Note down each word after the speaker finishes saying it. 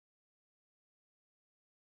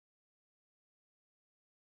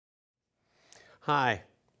Hi,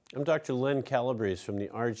 I'm Dr. Leonard Calabrese from the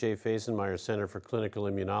R.J. Fasenmyer Center for Clinical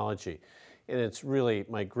Immunology, and it's really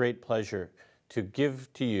my great pleasure to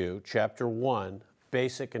give to you Chapter 1,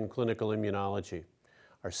 Basic and Clinical Immunology,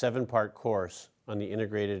 our 7-part course on the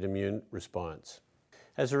integrated immune response.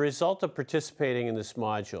 As a result of participating in this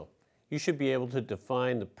module, you should be able to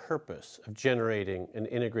define the purpose of generating an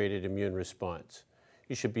integrated immune response.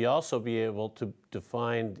 You should also be able to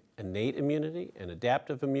define innate immunity and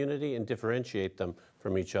adaptive immunity and differentiate them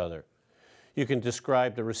from each other. You can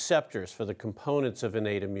describe the receptors for the components of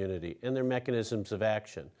innate immunity and their mechanisms of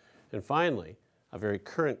action. And finally, a very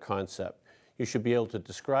current concept, you should be able to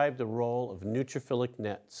describe the role of neutrophilic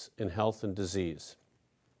nets in health and disease.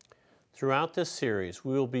 Throughout this series,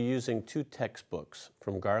 we will be using 2 textbooks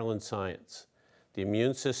from Garland Science, The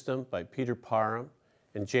Immune System by Peter Parham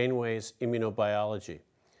and Janeway's Immunobiology.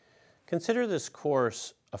 Consider this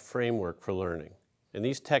course a framework for learning, and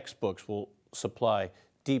these textbooks will supply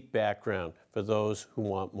deep background for those who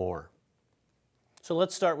want more. So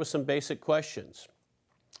let's start with some basic questions.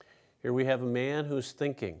 Here we have a man who's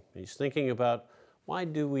thinking. He's thinking about, why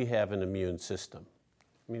do we have an immune system?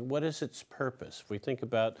 I mean, what is its purpose? If we think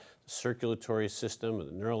about the circulatory system or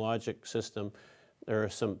the neurologic system, there are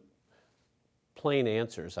some plain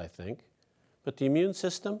answers, I think. But the immune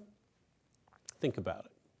system, think about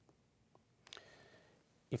it.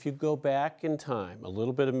 If you go back in time, a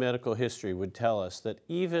little bit of medical history would tell us that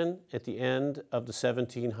even at the end of the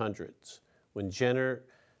 1700s, when Jenner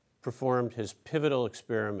performed his pivotal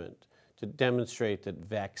experiment to demonstrate that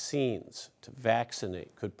vaccines, to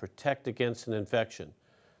vaccinate, could protect against an infection,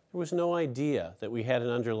 there was no idea that we had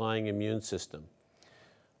an underlying immune system.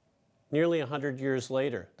 Nearly 100 years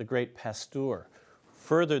later, the great Pasteur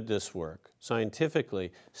furthered this work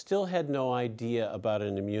scientifically, still had no idea about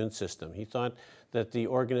an immune system. He thought that the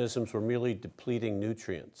organisms were merely depleting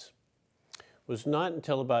nutrients. It was not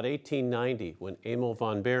until about 1890 when Emil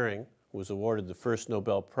von Behring, who was awarded the first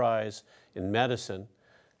Nobel Prize in medicine,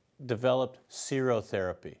 developed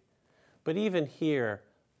serotherapy. But even here,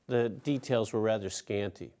 the details were rather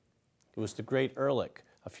scanty. It was the great Ehrlich,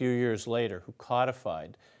 a few years later, who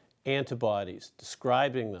codified antibodies,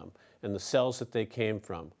 describing them and the cells that they came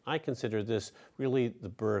from. I consider this really the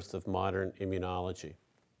birth of modern immunology.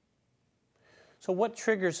 So what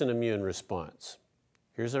triggers an immune response?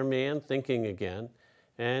 Here's our man thinking again,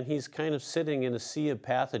 and he's kind of sitting in a sea of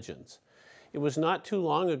pathogens. It was not too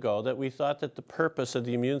long ago that we thought that the purpose of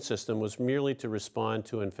the immune system was merely to respond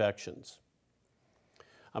to infections.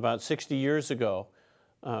 About 60 years ago,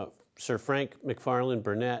 Sir Frank McFarlane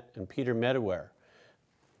Burnett and Peter Medawar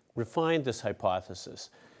refined this hypothesis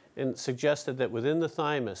and suggested that within the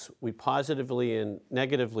thymus, we positively and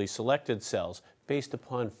negatively selected cells based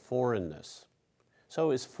upon foreignness.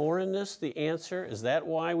 So is foreignness the answer? Is that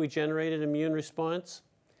why we generated an immune response?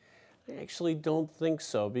 I actually don't think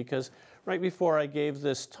so, because right before I gave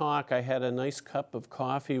this talk, I had a nice cup of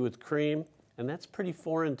coffee with cream, and that's pretty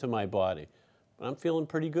foreign to my body. But I'm feeling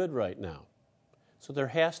pretty good right now. So there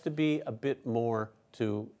has to be a bit more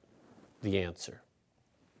to the answer.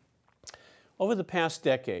 Over the past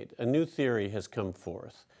decade, a new theory has come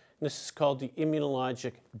forth. And this is called the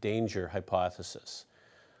immunologic danger hypothesis.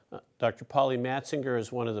 Dr. Polly Matzinger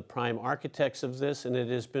is one of the prime architects of this, and it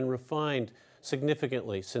has been refined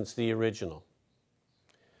significantly since the original.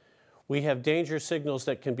 We have danger signals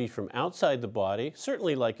that can be from outside the body,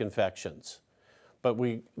 certainly like infections, but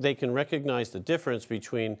they can recognize the difference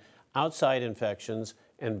between outside infections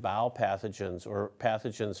and bowel pathogens or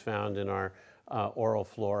pathogens found in our oral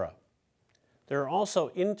flora. There are also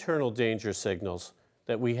internal danger signals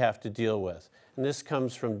that we have to deal with, and this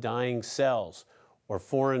comes from dying cells or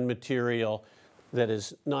foreign material that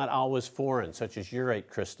is not always foreign, such as urate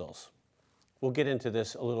crystals. We'll get into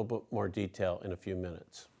this a little bit more detail in a few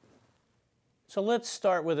minutes. So let's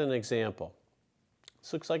start with an example.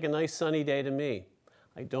 This looks like a nice sunny day to me.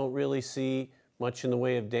 I don't really see much in the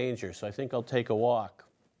way of danger, so I think I'll take a walk.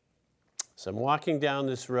 So I'm walking down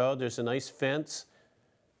this road. There's a nice fence.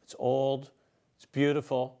 It's old. It's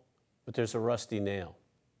beautiful, but there's a rusty nail.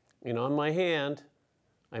 And on my hand,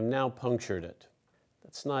 I'm now punctured it.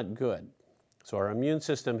 That's not good. So our immune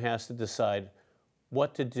system has to decide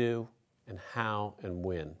what to do and how and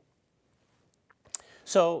when.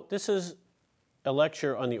 So this is a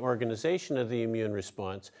lecture on the organization of the immune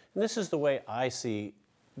response, and this is the way I see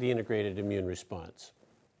the integrated immune response.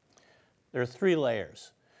 There are 3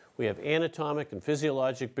 layers. We have anatomic and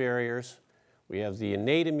physiologic barriers. We have the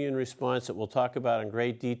innate immune response that we'll talk about in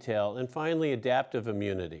great detail, and finally adaptive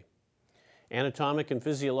immunity. Anatomic and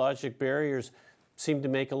physiologic barriers seem to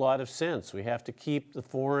make a lot of sense. We have to keep the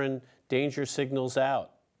foreign danger signals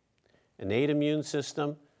out. innate immune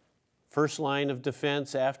system, first line of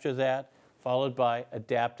defense after that, followed by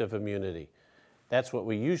adaptive immunity. That's what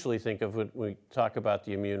we usually think of when we talk about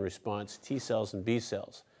the immune response, T cells and B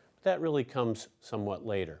cells. But that really comes somewhat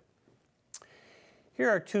later. Here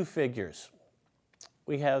are two figures.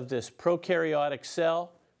 We have this prokaryotic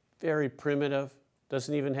cell, very primitive,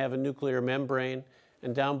 doesn't even have a nuclear membrane,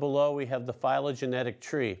 and down below we have the phylogenetic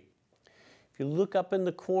tree. If you look up in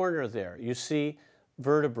the corner there, you see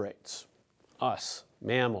vertebrates, us,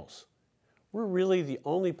 mammals. We're really the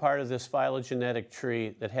only part of this phylogenetic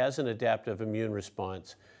tree that has an adaptive immune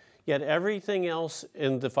response, yet everything else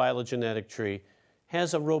in the phylogenetic tree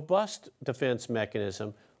has a robust defense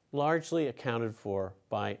mechanism, largely accounted for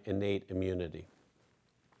by innate immunity.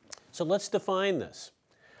 So let's define this.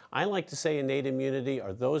 I like to say innate immunity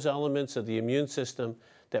are those elements of the immune system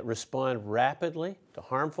that respond rapidly to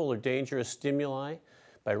harmful or dangerous stimuli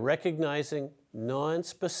by recognizing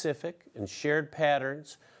non-specific and shared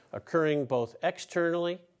patterns occurring both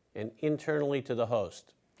externally and internally to the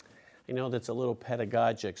host. I know that's a little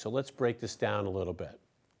pedagogic, so let's break this down a little bit.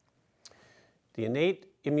 The innate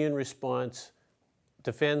immune response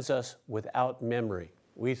defends us without memory.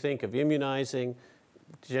 We think of immunizing,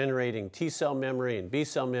 generating T cell memory and B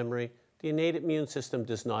cell memory. The innate immune system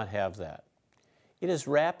does not have that. It is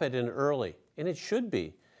rapid and early, and it should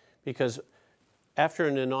be, because after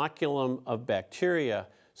an inoculum of bacteria,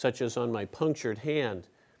 such as on my punctured hand,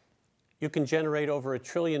 you can generate over 1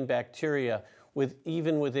 trillion bacteria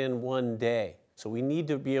even within 1 day. So we need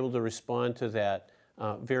to be able to respond to that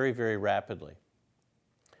very, very rapidly.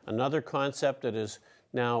 Another concept that is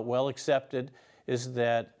now well accepted is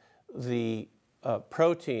that the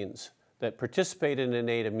proteins that participate in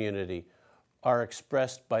innate immunity are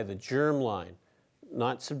expressed by the germline,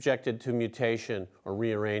 not subjected to mutation or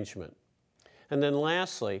rearrangement. And then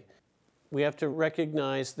lastly, we have to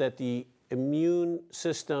recognize that the immune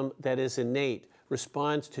system that is innate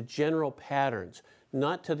responds to general patterns,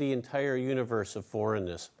 not to the entire universe of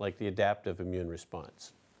foreignness like the adaptive immune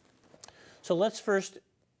response. So let's first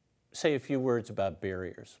say a few words about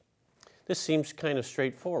barriers. This seems kind of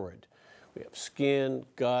straightforward. We have skin,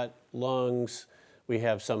 gut, lungs. We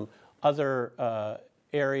have some other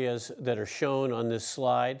areas that are shown on this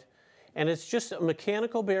slide. And it's just a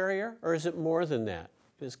mechanical barrier, or is it more than that?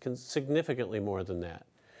 It is significantly more than that.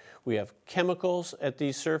 We have chemicals at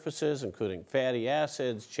these surfaces, including fatty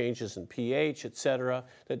acids, changes in pH, etc.,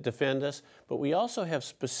 that defend us. But we also have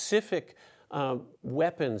specific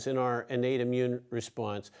weapons in our innate immune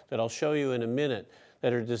response that I'll show you in a minute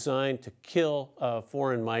that are designed to kill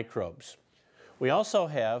foreign microbes. We also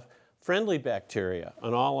have friendly bacteria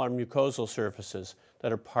on all our mucosal surfaces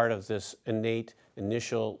that are part of this innate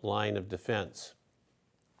initial line of defense.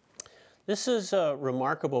 This is a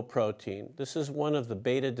remarkable protein. This is one of the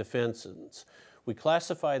beta defensins. We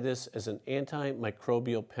classify this as an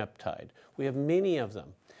antimicrobial peptide. We have many of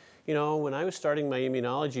them. You know, when I was starting my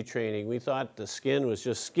immunology training, we thought the skin was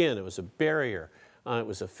just skin. It was a barrier. It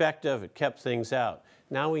was effective. It kept things out.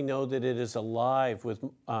 Now we know that it is alive with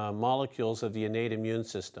molecules of the innate immune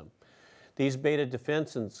system. These beta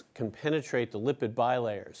defensins can penetrate the lipid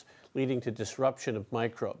bilayers, leading to disruption of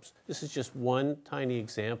microbes. This is just one tiny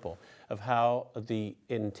example of how the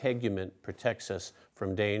integument protects us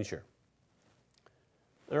from danger.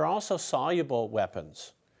 There are also soluble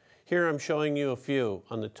weapons. Here I'm showing you a few.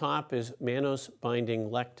 On the top is mannose-binding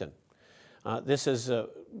lectin. This is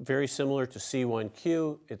very similar to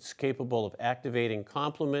C1q. It's capable of activating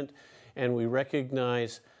complement, and we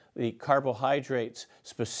recognize the carbohydrates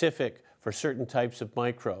specific for certain types of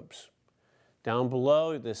microbes. Down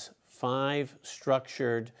below, this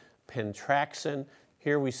 5-structured pentraxin.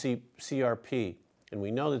 Here we see CRP, and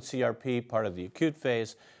we know that CRP, part of the acute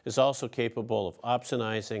phase, is also capable of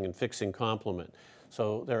opsonizing and fixing complement.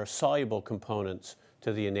 So there are soluble components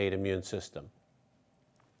to the innate immune system.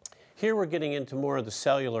 Here we're getting into more of the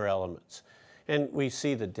cellular elements, and we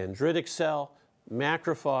see the dendritic cell,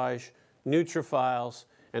 macrophage, neutrophils,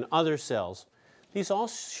 and other cells. These all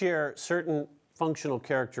share certain functional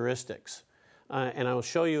characteristics, and I will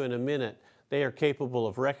show you in a minute. They are capable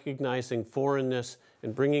of recognizing foreignness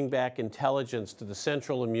and bringing back intelligence to the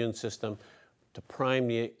central immune system to prime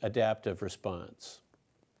the adaptive response.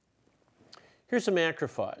 Here's a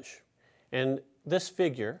macrophage, and this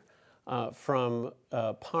figure from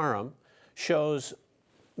Parham shows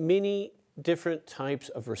many different types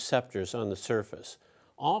of receptors on the surface,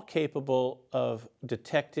 all capable of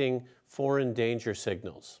detecting foreign danger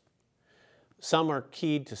signals. Some are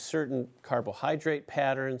keyed to certain carbohydrate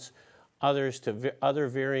patterns, others to other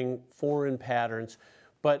varying foreign patterns,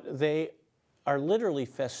 but they are literally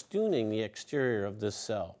festooning the exterior of this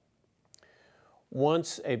cell.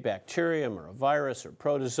 Once a bacterium or a virus or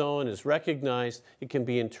protozoan is recognized, it can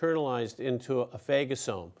be internalized into a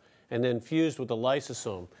phagosome and then fused with a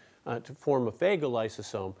lysosome to form a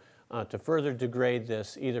phagolysosome to further degrade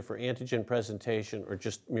this either for antigen presentation or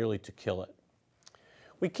just merely to kill it.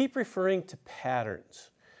 We keep referring to patterns.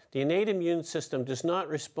 The innate immune system does not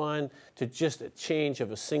respond to just a change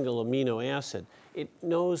of a single amino acid. It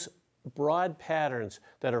knows broad patterns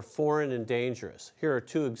that are foreign and dangerous. Here are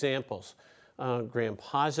two examples.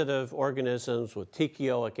 Gram-positive organisms with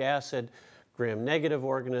teichoic acid, gram-negative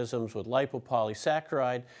organisms with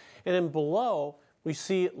lipopolysaccharide, and then below we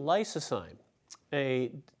see lysozyme,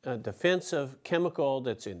 a defensive chemical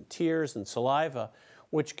that's in tears and saliva,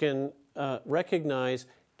 which can recognize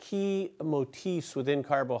key motifs within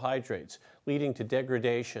carbohydrates, leading to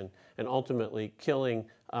degradation and ultimately killing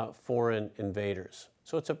foreign invaders.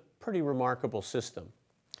 So it's a pretty remarkable system.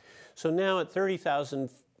 So now at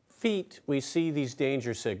 30,000 feet, we see these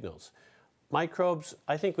danger signals. Microbes,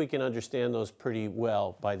 I think we can understand those pretty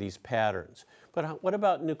well by these patterns. But what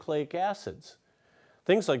about nucleic acids?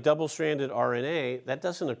 Things like double-stranded RNA, that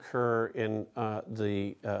doesn't occur in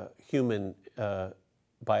the human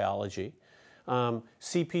biology.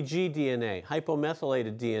 CpG DNA,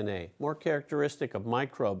 hypomethylated DNA, more characteristic of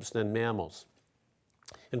microbes than mammals.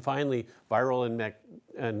 And finally, viral and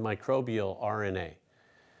microbial RNA.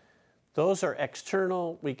 Those are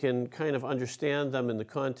external. We can kind of understand them in the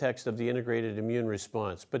context of the integrated immune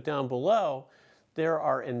response. But down below, there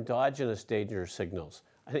are endogenous danger signals.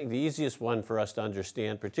 I think the easiest one for us to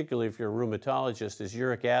understand, particularly if you're a rheumatologist, is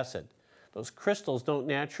uric acid. Those crystals don't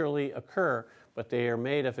naturally occur, but they are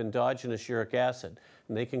made of endogenous uric acid,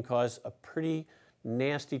 and they can cause a pretty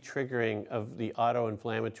nasty triggering of the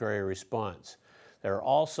autoinflammatory response. There are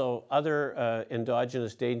also other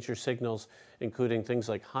endogenous danger signals, including things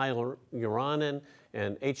like hyaluronan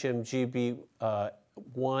and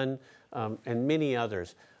HMGB1 and many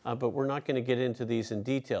others. But we're not going to get into these in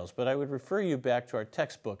details. But I would refer you back to our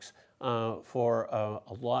textbooks for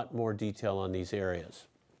a lot more detail on these areas.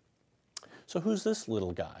 So who's this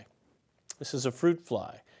little guy? This is a fruit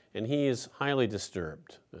fly, and he is highly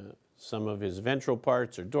disturbed. Some of his ventral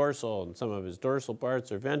parts are dorsal, and some of his dorsal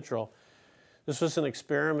parts are ventral. This was an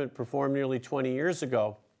experiment performed nearly 20 years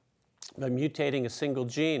ago by mutating a single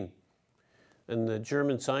gene. And the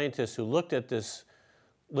German scientists who looked at this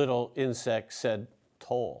little insect said,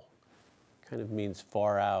 toll. Kind of means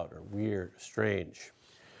far out or weird, strange.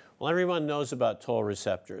 Well, everyone knows about toll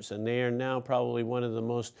receptors, and they are now probably one of the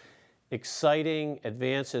most exciting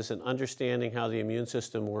advances in understanding how the immune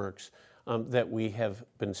system works that we have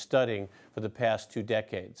been studying for the past 2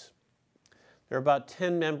 decades. There are about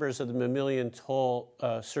 10 members of the mammalian toll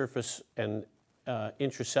surface and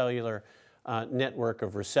intracellular network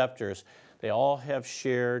of receptors. They all have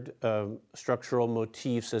shared structural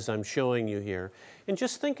motifs, as I'm showing you here. And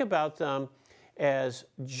just think about them as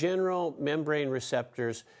general membrane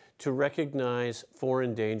receptors to recognize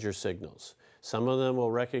foreign danger signals. Some of them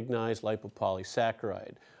will recognize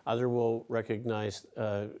lipopolysaccharide. Others will recognize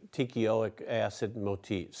teichoic acid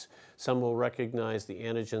motifs. Some will recognize the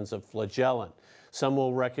antigens of flagellin. Some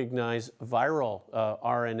will recognize viral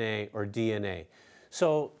RNA or DNA.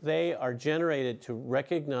 So they are generated to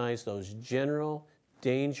recognize those general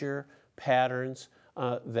danger patterns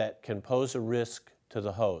that can pose a risk to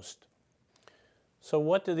the host. So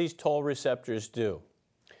what do these toll receptors do?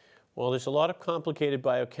 Well, there's a lot of complicated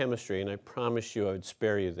biochemistry, and I promised you I would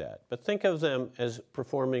spare you that. But think of them as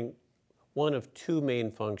performing one of 2 main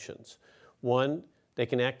functions. One, they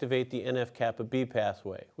can activate the NF-kappa B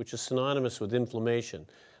pathway, which is synonymous with inflammation,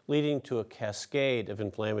 leading to a cascade of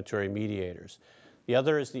inflammatory mediators. The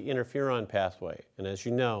other is the interferon pathway, and as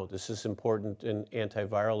you know, this is important in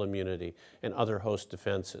antiviral immunity and other host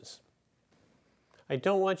defenses. I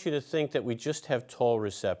don't want you to think that we just have toll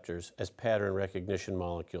receptors as pattern recognition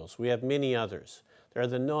molecules. We have many others. There are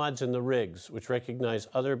the nods and the RIGs, which recognize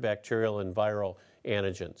other bacterial and viral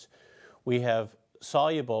antigens. We have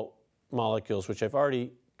soluble molecules, which I've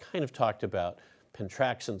already kind of talked about,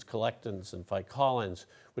 pentraxins, collectins, and phycolins,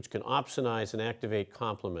 which can opsonize and activate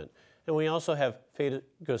complement. And we also have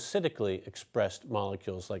phagocytically expressed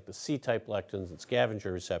molecules like the C-type lectins and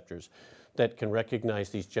scavenger receptors that can recognize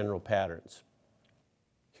these general patterns.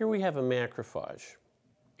 Here we have a macrophage.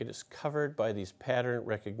 It is covered by these pattern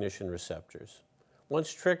recognition receptors.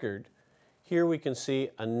 Once triggered, here we can see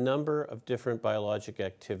a number of different biologic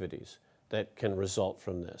activities that can result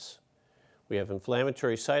from this. We have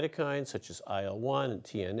inflammatory cytokines such as IL-1 and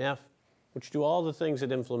TNF, which do all the things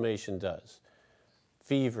that inflammation does.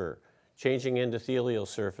 Fever, changing endothelial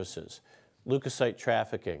surfaces, leukocyte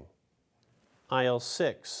trafficking.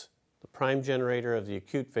 IL-6, the prime generator of the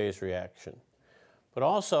acute phase reaction. But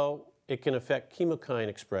also, it can affect chemokine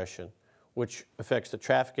expression, which affects the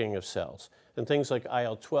trafficking of cells, and things like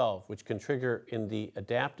IL-12, which can trigger in the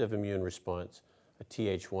adaptive immune response a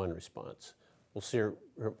Th1 response.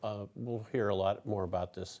 We'll hear a lot more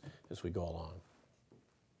about this as we go along.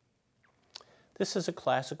 This is a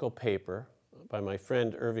classical paper by my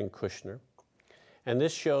friend Irving Kushner, and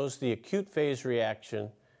this shows the acute phase reaction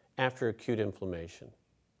after acute inflammation.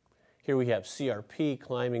 Here we have CRP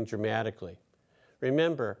climbing dramatically.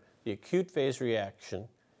 Remember, the acute phase reaction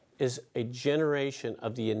is a generation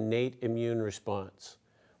of the innate immune response.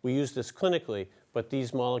 We use this clinically, but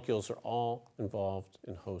these molecules are all involved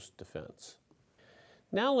in host defense.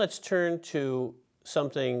 Now let's turn to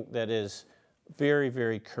something that is very,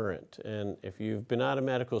 very current. And if you've been out of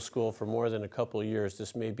medical school for more than a couple of years,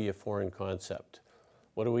 this may be a foreign concept.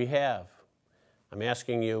 What do we have? I'm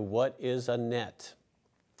asking you, what is a net?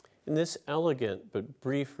 In this elegant but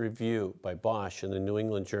brief review by Bosch in the New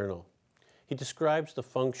England Journal, he describes the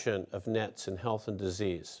function of nets in health and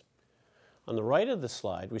disease. On the right of the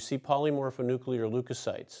slide, we see polymorphonuclear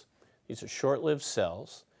leukocytes. These are short-lived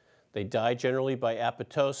cells. They die generally by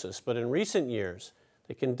apoptosis, but in recent years,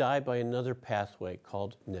 they can die by another pathway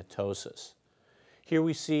called netosis. Here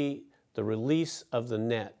we see the release of the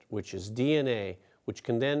net, which is DNA, which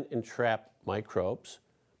can then entrap microbes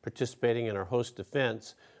participating in our host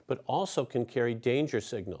defense, but also can carry danger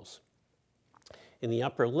signals. In the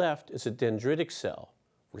upper left is a dendritic cell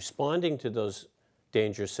responding to those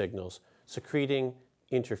danger signals, secreting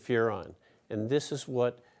interferon. And this is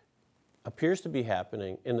what appears to be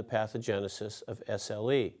happening in the pathogenesis of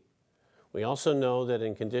SLE. We also know that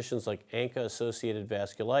in conditions like ANCA-associated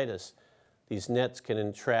vasculitis, these nets can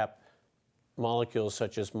entrap molecules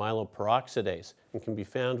such as myeloperoxidase and can be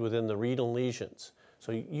found within the renal lesions.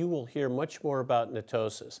 So you will hear much more about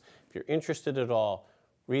netosis. If you're interested at all,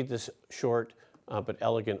 read this short but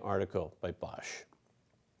elegant article by Bosch.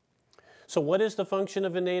 So what is the function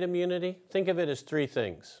of innate immunity? Think of it as three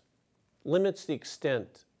things. Limits the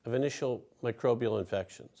extent of initial microbial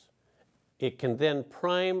infections. It can then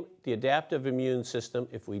prime the adaptive immune system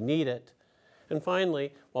if we need it. And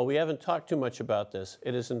finally, while we haven't talked too much about this,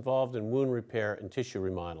 it is involved in wound repair and tissue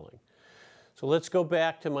remodeling. So let's go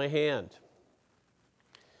back to my hand.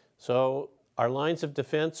 So our lines of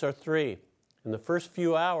defense are three. In the first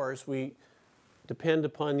few hours, we depend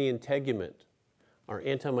upon the integument, our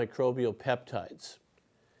antimicrobial peptides.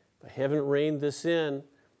 If I haven't reined this in,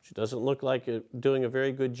 which it doesn't look like it's doing a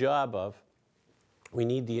very good job of, we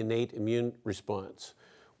need the innate immune response.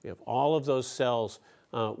 We have all of those cells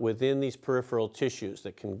within these peripheral tissues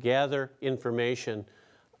that can gather information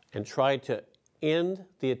and try to end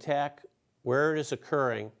the attack where it is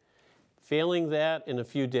occurring. Failing that in a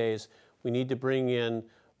few days, we need to bring in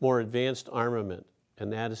more advanced armament,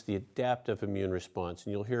 and that is the adaptive immune response.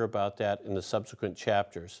 And you'll hear about that in the subsequent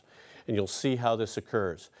chapters, and you'll see how this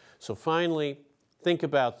occurs. So finally, think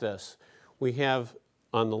about this. We have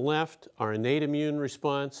on the left our innate immune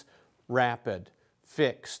response, rapid,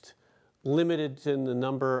 fixed, limited in the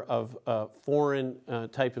number of foreign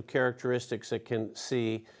type of characteristics it can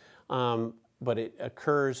see, but it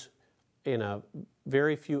occurs in a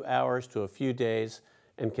very few hours to a few days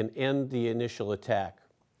and can end the initial attack.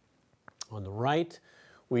 On the right,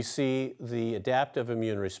 we see the adaptive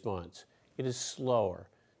immune response. It is slower,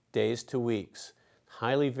 days to weeks,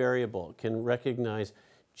 highly variable, can recognize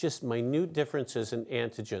just minute differences in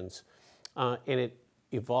antigens, and it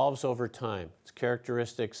evolves over time. It's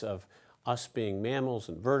characteristics of us being mammals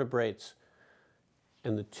and vertebrates,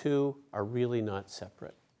 and the two are really not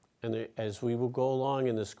separate. And as we will go along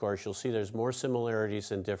in this course, you'll see there's more similarities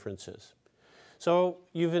than differences. So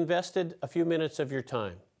you've invested a few minutes of your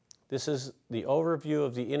time. This is the overview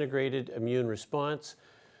of the integrated immune response.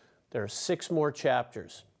 There are 6 more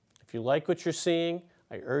chapters. If you like what you're seeing,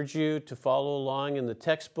 I urge you to follow along in the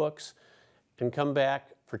textbooks and come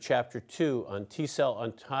back for Chapter 2 on T-cell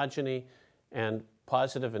ontogeny and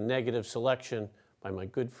positive and negative selection by my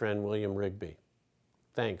good friend William Rigby.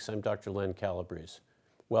 Thanks, I'm Dr. Len Calabrese,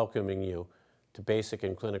 welcoming you to Basic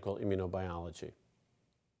and Clinical Immunobiology.